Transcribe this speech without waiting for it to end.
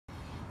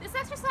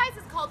exercise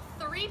is called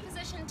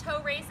 3-position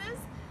toe raises.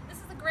 This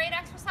is a great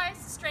exercise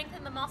to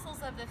strengthen the muscles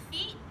of the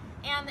feet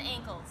and the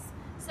ankles.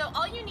 So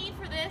all you need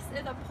for this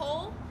is a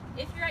pole.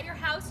 If you're at your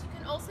house, you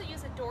can also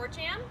use a door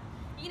jamb.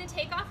 You're going to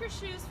take off your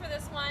shoes for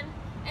this one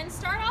and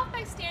start off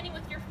by standing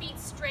with your feet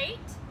straight,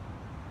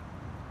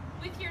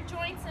 with your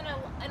joints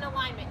in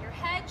alignment. Your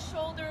head,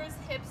 shoulders,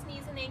 hips,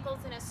 knees, and ankles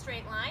in a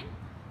straight line.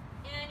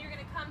 And you're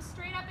going to come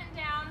straight up and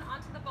down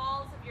onto the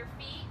balls of your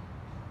feet,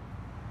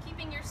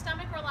 keeping your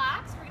stomach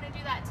relaxed. We're going to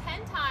do that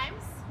 10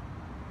 times.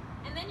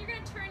 And then you're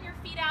going to turn your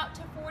feet out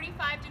to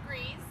 45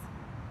 degrees.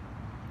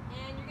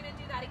 And you're going to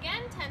do that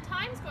again 10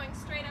 times, going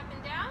straight up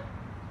and down.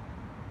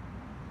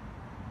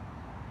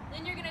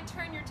 Then you're going to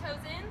turn your toes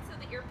in so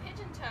that you're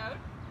pigeon-toed.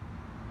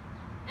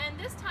 And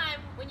this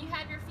time, when you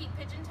have your feet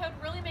pigeon-toed,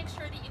 really make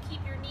sure that you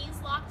keep your knees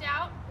locked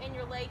out and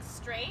your legs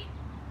straight.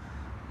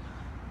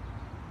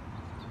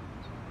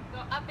 Go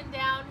up and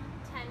down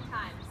 10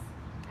 times.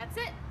 That's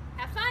it.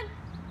 Have fun.